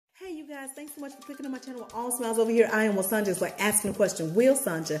guys, thanks so much for clicking on my channel, All Smiles Over Here. I am Sanja. By asking the question, will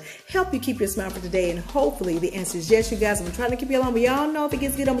Sanja help you keep your smile for today? And hopefully the answer is yes, you guys. I'm trying to keep you along, but y'all know if it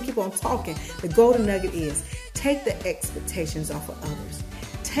gets good, I'm gonna keep on talking. The golden nugget is take the expectations off of others.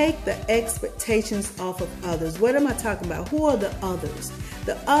 Take the expectations off of others. What am I talking about? Who are the others?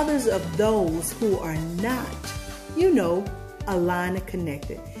 The others of those who are not, aligned and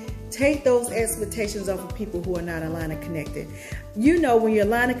connected. Take those expectations off of people who are not aligned and connected. When you're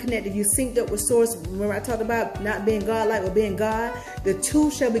aligned and connected, you synced up with source. Remember I talked about not being God-like, but being God. The two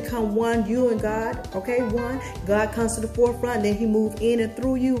shall become one, you and God. Okay, one. God comes to the forefront, and then he moves in and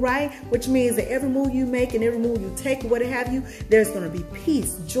through you, right? Which means that every move you make and every move you take, what have you, there's going to be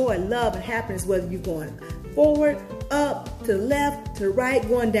peace, joy, love, and happiness, whether you're going forward, up, to the left, to the right,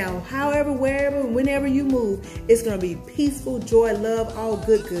 going down, however, wherever, whenever you move, it's going to be peaceful, joy, love, all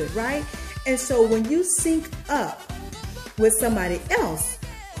good, right? And so when you sync up with somebody else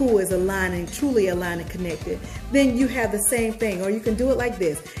who is aligned and truly aligned and connected, then you have the same thing. Or you can do it like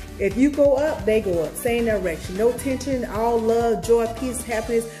this. If you go up, they go up. Same direction. No tension, all love, joy, peace,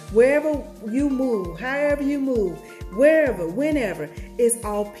 happiness. Wherever you move, however you move, wherever, whenever, it's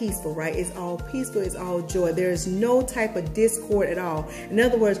all peaceful, right? It's all peaceful, it's all joy. There is no type of discord at all. In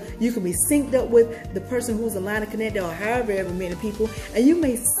other words, you can be synced up with the person who's aligned and connected, or however ever many people, and you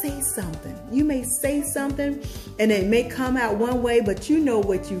may say something. You may say something, and it may come out one way, but you know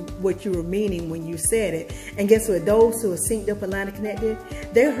what you were meaning when you said it. And guess what? Those who are synced up, aligned and connected,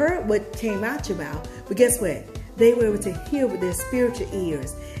 they heard what came out your mouth, but guess what? They were able to hear with their spiritual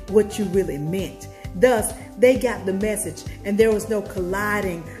ears what you really meant. Thus, they got the message, and there was no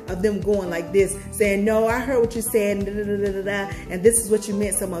colliding of them going like this, saying, no, I heard what you said, and this is what you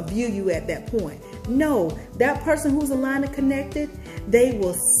meant, so I'm going to view you at that point. No, that person who's aligned and connected, they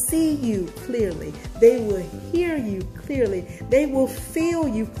will see you clearly. They will hear you clearly. They will feel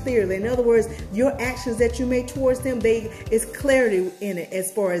you clearly. In other words, your actions that you make towards them, it's clarity in it,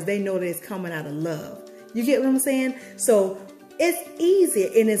 as far as they know that it's coming out of love. You get what I'm saying? So it's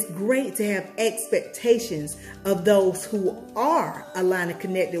easy and it's great to have expectations of those who are aligned and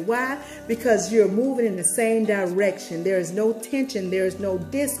connected. Why? Because you're moving in the same direction. There is no tension. There is no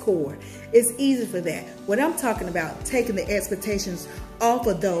discord. It's easy for that. What I'm talking about, taking the expectations off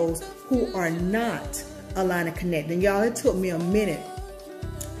of those who are not aligned and connected. And y'all, it took me a minute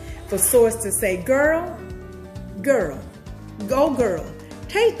for Source to say, girl, go girl.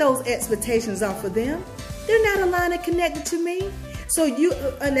 Take those expectations off of them. They're not aligned and connected to me. So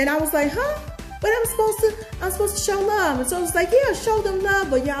and then I was like, huh? But I'm supposed to show love. And so it's like, yeah, show them love.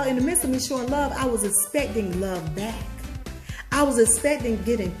 But y'all, in the midst of me showing love, I was expecting love back. I was expecting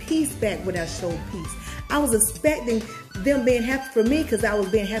getting peace back when I showed peace. I was expecting them being happy for me because I was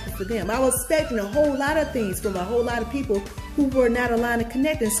being happy for them. I was expecting a whole lot of things from a whole lot of people who were not aligned and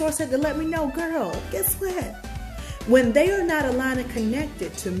connected. And Source had to let me know, girl, guess what? When they are not aligned and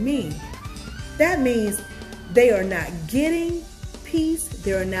connected to me, that means they are not getting peace.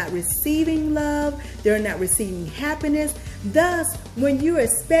 They are not receiving love. They're not receiving happiness. Thus, when you're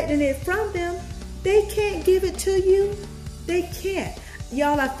expecting it from them, they can't give it to you. They can't.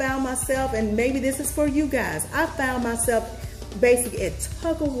 Y'all, I found myself, and maybe this is for you guys, I found myself basically at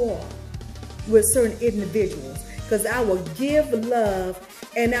tug of war with certain individuals because I would give love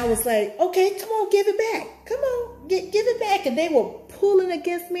and I was like, okay, come on, give it back. Come on, give it back. And they were pulling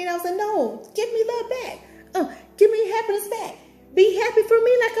against me and I was like, no, give me love back. Give me happiness back. Be happy for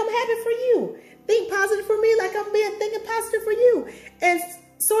me like I'm happy for you. Think positive for me like I'm thinking positive for you. And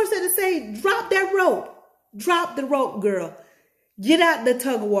Source had to say, drop that rope. Drop the rope, girl. Get out the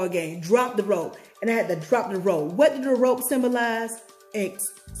tug of war game. Drop the rope. And I had to drop the rope. What did the rope symbolize?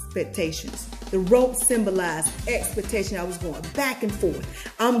 Expectations. The rope symbolized expectation. I was going back and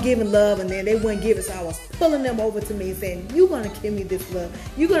forth. I'm giving love, and then they wouldn't give it, so I was pulling them over to me and saying, you're going to give me this love.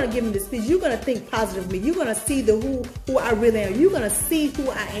 You're going to give me this peace. You're going to think positive of me. You're going to see who I really am. You're going to see who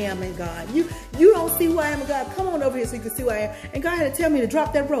I am in God. You don't see who I am in God. Come on over here so you can see who I am. And God had to tell me to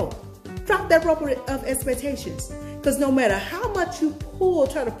drop that rope. Drop that rope of expectations. Because no matter how much you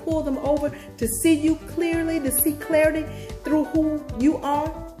try to pull them over to see you clearly, to see clarity through who you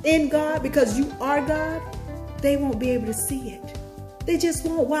are in God, because you are God, they won't be able to see it. They just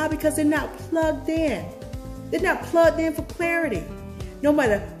won't. Why? Because they're not plugged in. They're not plugged in for clarity. No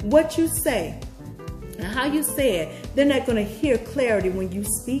matter what you say and how you say it, they're not going to hear clarity when you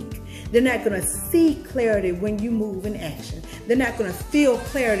speak. They're not going to see clarity when you move in action. They're not going to feel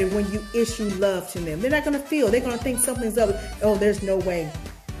clarity when you issue love to them. They're not going to feel. They're going to think something's up. Oh, there's no way.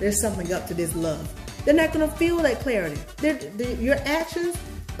 There's something up to this love. They're not going to feel that clarity. Your actions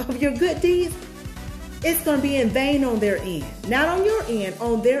of your good deeds, it's going to be in vain on their end. Not on your end,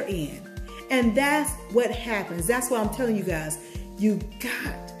 on their end. And that's what happens. That's why I'm telling you guys, you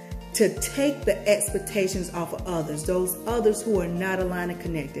got to take the expectations off of others, those others who are not aligned and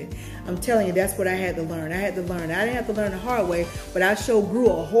connected. I'm telling you, that's what I had to learn. I didn't have to learn the hard way, but I sure grew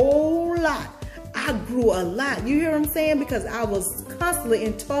a whole lot. I grew a lot. You hear what I'm saying? Because I was constantly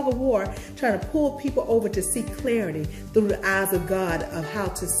in tug of war trying to pull people over to see clarity through the eyes of God of how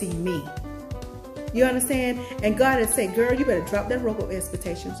to see me. You understand? And God is saying, girl, you better drop that rope of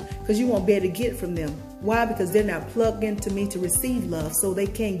expectations because you won't be able to get it from them. Why? Because they're not plugged into me to receive love, so they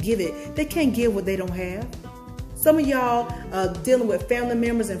can't give it. They can't give what they don't have. Some of y'all are dealing with family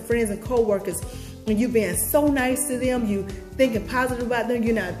members and friends and co-workers, and you being so nice to them, you thinking positive about them,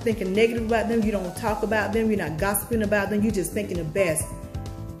 you're not thinking negative about them, you don't talk about them, you're not gossiping about them, you're just thinking the best.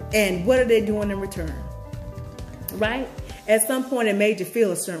 And what are they doing in return? Right? At some point it made you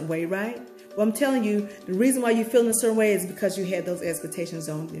feel a certain way, right? Well, I'm telling you, the reason why you feel in a certain way is because you had those expectations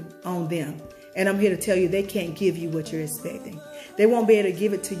on them. And I'm here to tell you, they can't give you what you're expecting. They won't be able to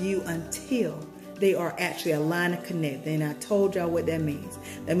give it to you until they are actually aligned and connected. And I told y'all what that means.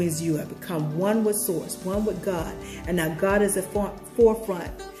 That means you have become one with Source, one with God. And now God is at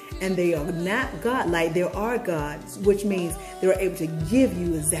forefront. And they are not God-like, they are gods, which means they're able to give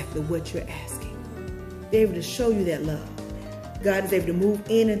you exactly what you're asking. They're able to show you that love. God is able to move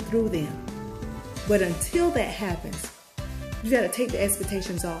in and through them. But until that happens, you got to take the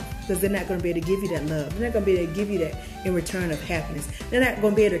expectations off, because they're not going to be able to give you that love. They're not going to be able to give you that in return of happiness. They're not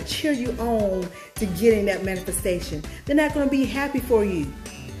going to be able to cheer you on to getting that manifestation. They're not going to be happy for you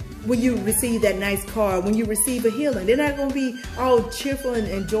when you receive that nice car, when you receive a healing. They're not going to be all cheerful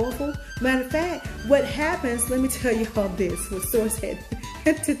and joyful. Matter of fact, what happens, let me tell you all this, what Source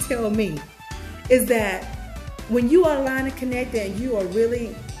had to tell me, is that when you are aligned and connected and you are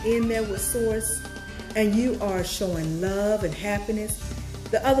really in there with Source, and you are showing love and happiness,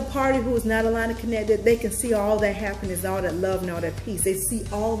 the other party who is not aligned and connected, they can see all that happiness, all that love, and all that peace. They see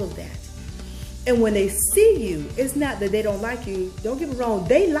all of that. And when they see you, it's not that they don't like you. Don't get me wrong,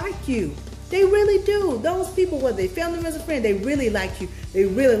 they like you. They really do. Those people, whether they family members or friends, they really like you. They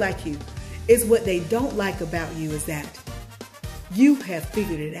really like you. It's what they don't like about you is that you have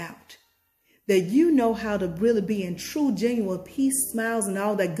figured it out. That you know how to really be in true, genuine peace, smiles, and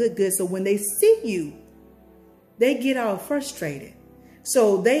all that good. So when they see you, they get all frustrated.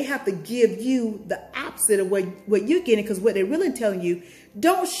 So they have to give you the opposite of what you're getting, because what they're really telling you,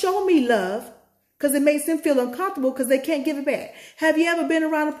 don't show me love, because it makes them feel uncomfortable because they can't give it back. Have you ever been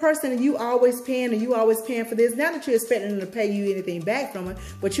around a person and you always paying and you always paying for this? Not that you're expecting them to pay you anything back from it,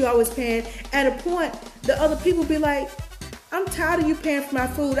 but you always paying. At a point, the other people be like, I'm tired of you paying for my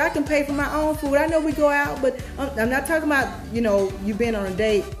food. I can pay for my own food. I know we go out, but I'm not talking about, you being on a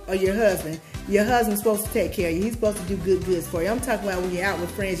date or your husband. Your husband's supposed to take care of you. He's supposed to do goods for you. I'm talking about when you're out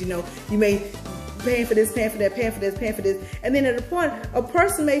with friends, you may paying for this, paying for that, paying for this, paying for this. And then at a point, a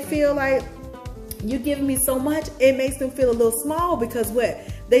person may feel like, you're giving me so much, it makes them feel a little small, because what?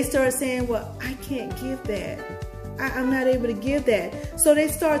 They start saying, well, I can't give that. I'm not able to give that. So they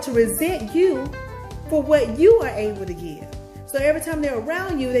start to resent you for what you are able to give. So every time they're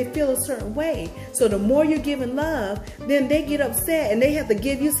around you, they feel a certain way. So the more you're giving love, then they get upset and they have to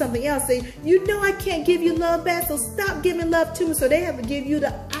give you something else. Say, I can't give you love back, so stop giving love to me. So they have to give you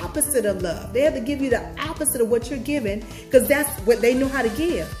the opposite of love. They have to give you the opposite of what you're giving, because that's what they know how to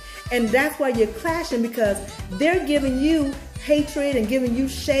give. And that's why you're clashing, because they're giving you hatred and giving you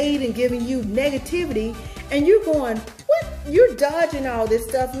shade and giving you negativity. And you're going, what? You're dodging all this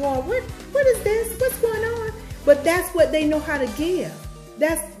stuff. You're going, what is this? What's going on? But that's what they know how to give.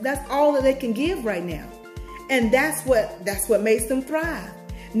 That's all that they can give right now. And that's what makes them thrive.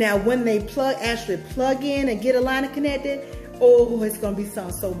 Now, when they actually plug in and get aligned and connected, oh, it's going to be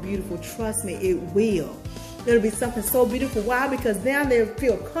something so beautiful. Trust me, it will. It'll be something so beautiful. Why? Because now they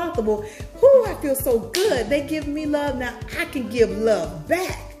feel comfortable. Whoo, I feel so good. They give me love. Now I can give love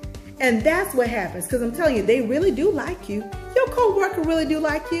back. And that's what happens. Because I'm telling you, they really do like you. Your co-worker really do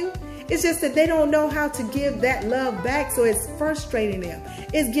like you. It's just that they don't know how to give that love back, so it's frustrating them.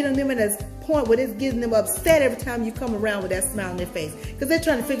 It's getting them at a point where it's getting them upset every time you come around with that smile on their face, because they're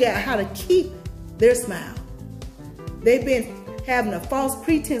trying to figure out how to keep their smile. They've been having a false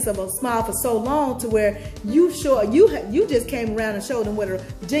pretense of a smile for so long, to where you just came around and showed them what a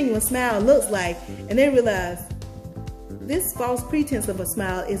genuine smile looks like, and they realize this false pretense of a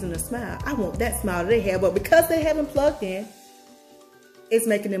smile isn't a smile. I want that smile that they have, but because they haven't plugged in, it's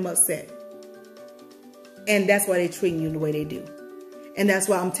making them upset. And that's why they're treating you the way they do. And that's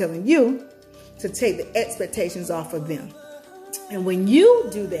why I'm telling you to take the expectations off of them. And when you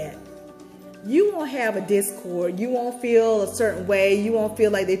do that, you won't have a discord. You won't feel a certain way. You won't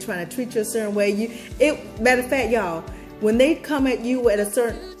feel like they're trying to treat you a certain way. Matter of fact, y'all, when they come at you at a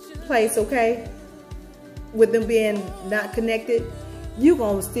certain place, okay, with them being not connected, you're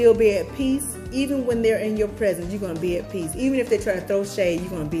going to still be at peace. Even when they're in your presence, you're going to be at peace. Even if they try to throw shade, you're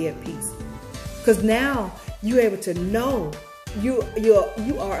going to be at peace. Because now you're able to know, you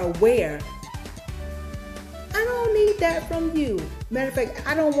are aware. I don't need that from you. Matter of fact,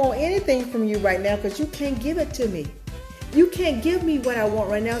 I don't want anything from you right now because you can't give it to me. You can't give me what I want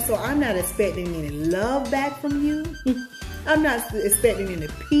right now, so I'm not expecting any love back from you. I'm not expecting any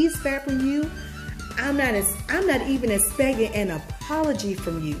peace back from you. I'm not even expecting an apology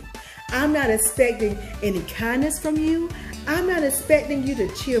from you. I'm not expecting any kindness from you. I'm not expecting you to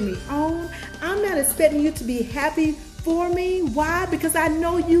cheer me on. I'm not expecting you to be happy for me. Why? Because I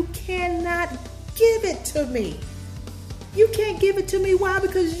know you cannot give it to me. You can't give it to me. Why?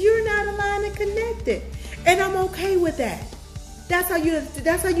 Because you're not aligned and connected. And I'm okay with that. That's how you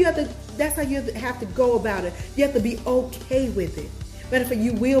have to go about it. You have to be okay with it. Matter of fact,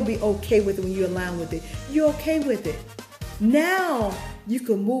 you will be okay with it when you align with it. You're okay with it. Now you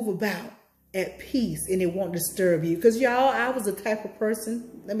can move about at peace and it won't disturb you. Because y'all, I was the type of person,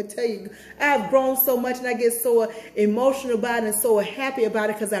 let me tell you, I've grown so much and I get so emotional about it and so happy about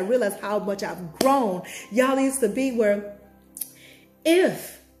it because I realize how much I've grown. Y'all used to be where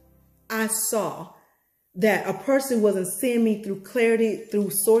if I saw that a person wasn't seeing me through clarity, through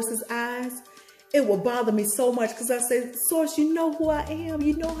Source's eyes, it would bother me so much because I said, Source, you know who I am.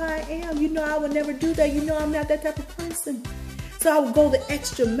 You know how I am. You know I would never do that. You know I'm not that type of person. So I would go the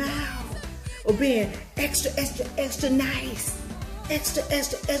extra mile of being extra, extra, extra nice, extra,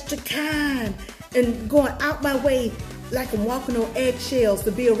 extra, extra kind, and going out my way like I'm walking on eggshells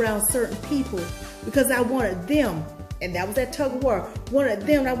to be around certain people because I wanted them. And that was that tug of war. Wanted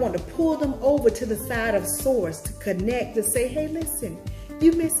them, I wanted to pull them over to the side of Source to connect, to say, hey, listen,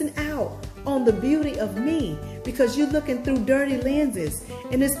 you're missing out on the beauty of me because you're looking through dirty lenses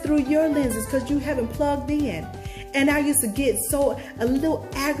and it's through your lenses because you haven't plugged in. And I used to get a little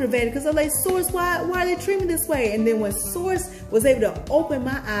aggravated because I'm like, Source, why are they treating me this way? And then when Source was able to open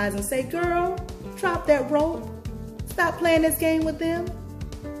my eyes and say, girl, drop that rope. Stop playing this game with them.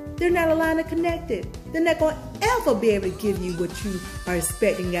 They're not aligned and connected. They're not going to ever be able to give you what you are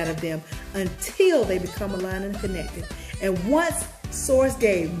expecting out of them until they become aligned and connected. And once Source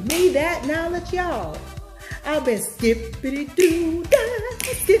gave me that knowledge, y'all, I've been skippity-doo-dah,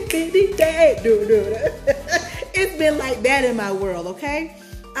 skippity-day-doo-doo-dah. It's been like that in my world, okay?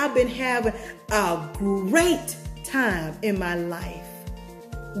 I've been having a great time in my life.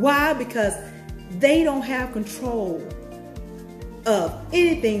 Why? Because they don't have control of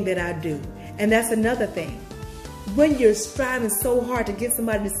anything that I do. And that's another thing. When you're striving so hard to get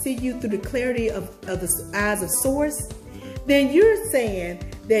somebody to see you through the clarity of the eyes of Source, then you're saying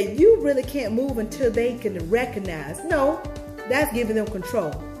that you really can't move until they can recognize. No, that's giving them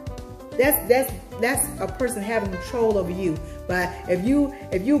control. That's a person having control over you. But if you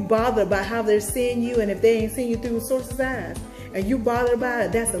bother about how they're seeing you, and if they ain't seeing you through Source's eyes, and you bothered by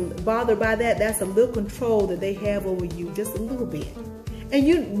it, that's a little control that they have over you, just a little bit. And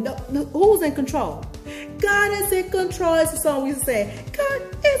you know who's in control? God is in control. It's a song we used to say. God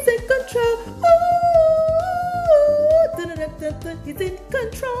is in control. Ooh, he's in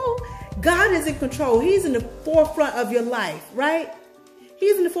control. God is in control. He's in the forefront of your life, right?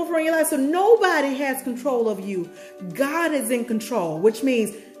 He's in the forefront of your life, so nobody has control of you. God is in control, which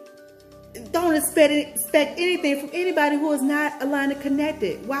means don't expect anything from anybody who is not aligned and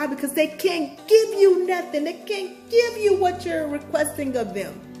connected. Why? Because they can't give you nothing. They can't give you what you're requesting of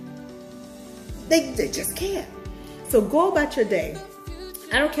them. They just can't. So go about your day.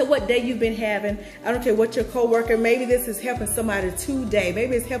 I don't care what day you've been having. I don't care what your coworker. Maybe this is helping somebody today.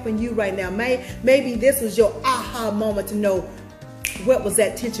 Maybe it's helping you right now. Maybe this was your aha moment to know what was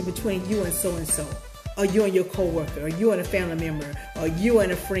that tension between you and so-and-so, or you and your coworker, or you and a family member, or you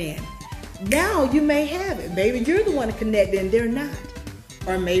and a friend. Now you may have it. Maybe you're the one connected and they're not.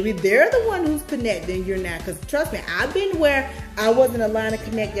 Or maybe they're the one who's connected and you're not. Because trust me, I've been where I wasn't aligned and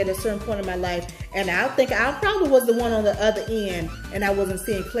connected at a certain point in my life. And I think I probably was the one on the other end and I wasn't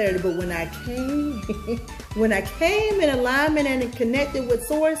seeing clarity. But when I came in alignment and connected with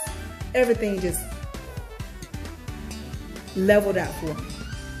Source, everything just leveled out for me,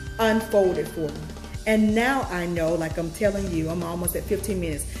 unfolded for me. And now I know, like I'm telling you, I'm almost at 15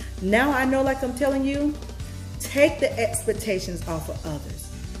 minutes. Now I know, like I'm telling you, take the expectations off of others.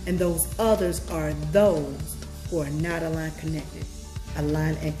 And those others are those who are not aligned, connected.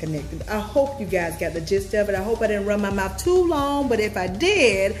 aligned and connected. I hope you guys got the gist of it. I hope I didn't run my mouth too long, but if I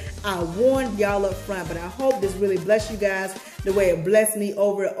did, I warned y'all up front. But I hope this really blessed you guys the way it blessed me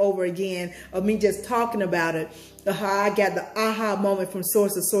over and over again, of me just talking about it. How I got the aha moment from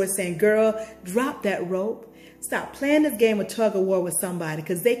source to source saying, girl, drop that rope. Stop playing this game of tug of war with somebody,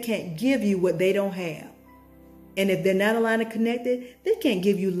 because they can't give you what they don't have. And if they're not aligned and connected, they can't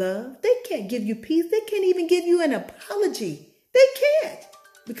give you love. They can't give you peace. They can't even give you an apology. They can't,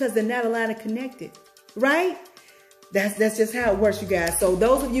 because they're not aligned and connected, right? That's just how it works, you guys. So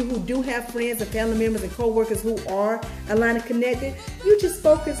those of you who do have friends and family members and co-workers who are aligned and connected, you just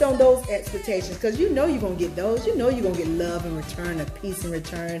focus on those expectations, because you know you're going to get those. You know you're going to get love in return, and peace in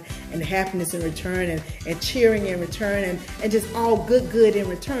return, and happiness in return, and cheering in return, and just all good in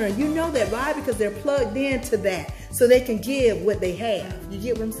return. You know that, right? Because they're plugged into that, so they can give what they have. You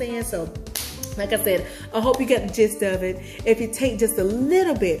get what I'm saying? So like I said, I hope you got the gist of it. If you take just a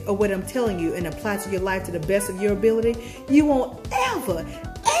little bit of what I'm telling you and apply to your life to the best of your ability, you won't ever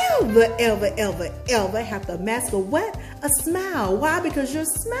have to mask a smile. Why? Because your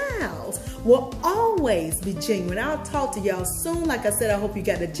smiles will always be genuine. I'll talk to y'all soon. Like I said, I hope you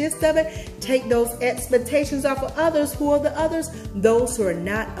got the gist of it. Take those expectations off of others. Who are the others? Those who are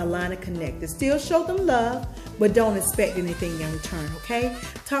not aligned and connected. Still show them love, but don't expect anything in return, okay?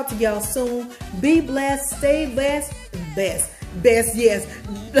 Talk to y'all soon. Be blessed, stay blessed, best, yes.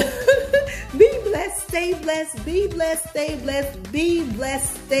 Be blessed, stay blessed, be blessed, stay blessed, be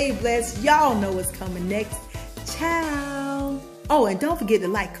blessed, stay blessed. Y'all know what's coming next. Ciao. Oh, and don't forget to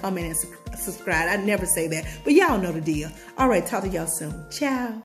like, comment, and subscribe. I never say that, but y'all know the deal. All right, talk to y'all soon. Ciao.